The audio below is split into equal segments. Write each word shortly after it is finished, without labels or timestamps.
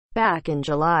Back in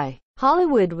July,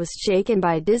 Hollywood was shaken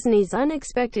by Disney's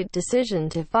unexpected decision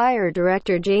to fire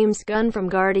director James Gunn from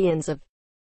Guardians of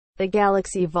the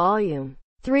Galaxy Volume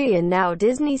 3, and now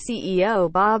Disney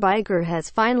CEO Bob Iger has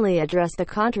finally addressed the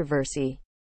controversy,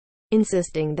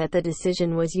 insisting that the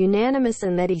decision was unanimous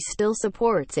and that he still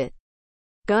supports it.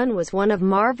 Gunn was one of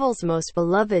Marvel's most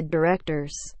beloved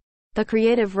directors, the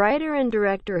creative writer and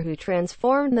director who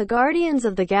transformed the Guardians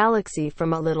of the Galaxy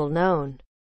from a little-known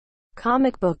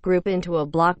comic book group into a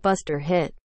blockbuster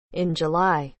hit. In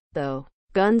July, though,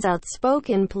 Gunn's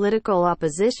outspoken political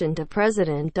opposition to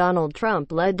President Donald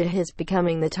Trump led to his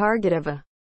becoming the target of a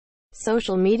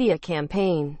social media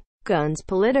campaign. Gunn's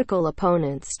political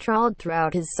opponents trawled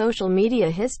throughout his social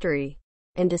media history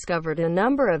and discovered a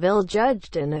number of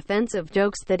ill-judged and offensive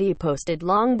jokes that he posted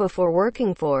long before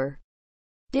working for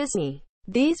Disney.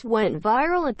 These went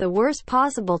viral at the worst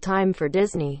possible time for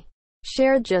Disney.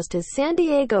 Shared just as San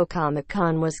Diego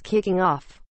Comic-Con was kicking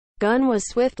off, Gunn was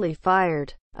swiftly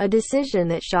fired, a decision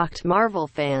that shocked Marvel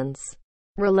fans.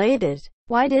 Related: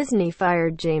 why Disney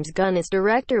fired James Gunn as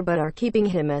director but are keeping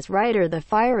him as writer. The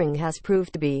firing has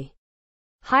proved to be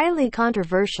highly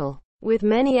controversial, with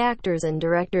many actors and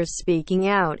directors speaking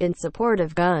out in support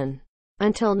of Gunn.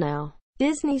 Until now,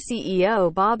 Disney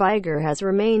CEO Bob Iger has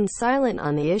remained silent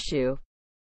on the issue.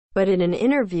 But in an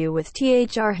interview with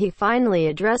THR he finally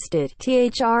addressed it.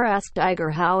 THR asked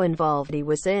Iger how involved he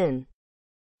was in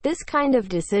this kind of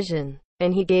decision,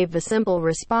 and he gave a simple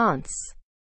response: